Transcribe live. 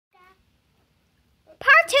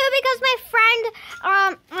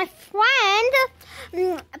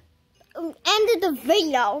ended the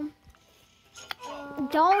video.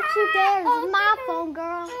 Don't you dare. This is my phone,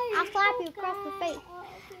 girl. I'll slap you across the face.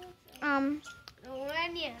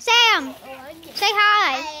 Sam, say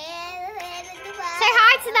hi. Say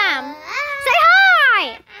hi to them. Say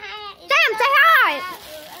hi. Sam, say hi.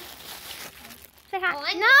 Say hi.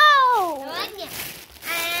 No.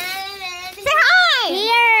 Say hi.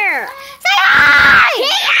 Here. Say hi.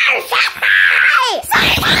 Here. Say hi. Say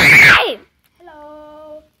hi.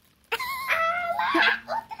 Hello.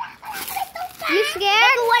 You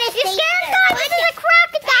scared? You scared, guys? This is a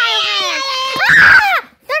crocodile. Ah!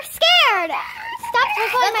 They're scared. Stop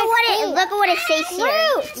tickling my face. Look at what it says here.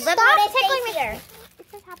 Rude. Stop tickling me. Here.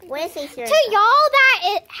 What does it say here? To y'all that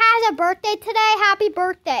it has a birthday today, happy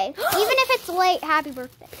birthday. Even if it's late, happy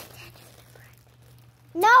birthday.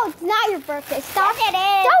 No, it's not your birthday. Stop it.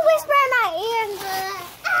 Don't whisper in my ear.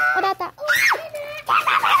 What about that?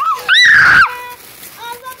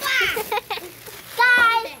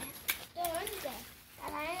 Guys,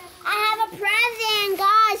 I have a present.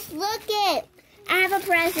 Guys, look it. I have a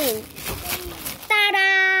present.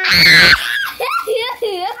 Ta-da!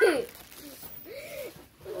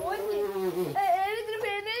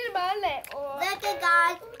 Look at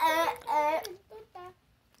guys.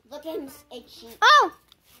 Look at him itchy. Oh!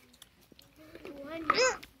 My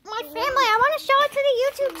family, I want to show it to the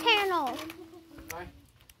YouTube channel.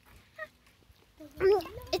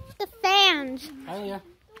 It's the fans. Oh, yeah.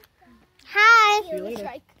 Hi. See you later.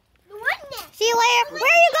 See you later. Where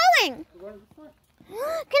are you going?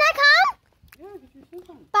 Can I come?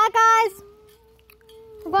 Bye, guys.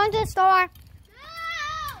 We're going to the store.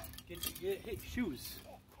 Hey, shoes.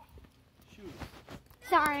 Shoes.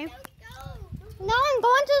 Sorry. No, I'm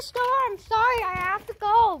going to the store. I'm sorry. I have to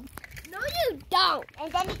go. No, you don't.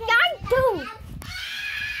 And then you I do.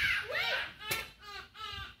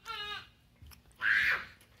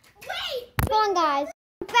 Come on, guys.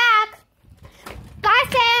 I'm back. Bye,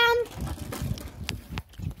 Sam.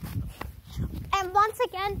 And once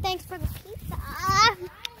again, thanks for the pizza.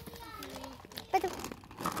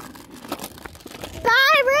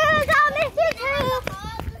 Bye, Ruth. I'll miss you too.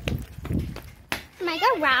 My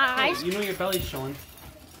garage. You know your belly's showing.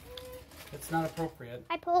 It's not appropriate.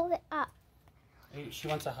 I pulled it up. Hey, she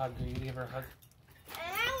wants a hug. Are you gonna give her a hug?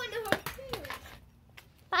 And I want to hug too.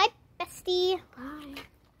 Bye, bestie. Bye.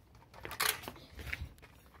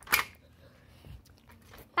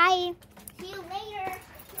 Bye. See you later.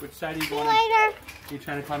 Which side are you See you going on? later. Are you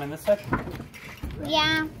trying to climb in this side?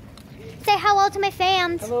 Yeah. Say hello to my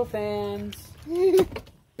fans. Hello, fans.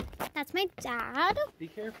 That's my dad. Be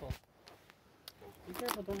careful. Be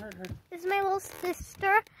careful. Don't hurt her. This is my little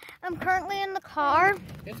sister. I'm currently in the car.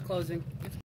 It's closing.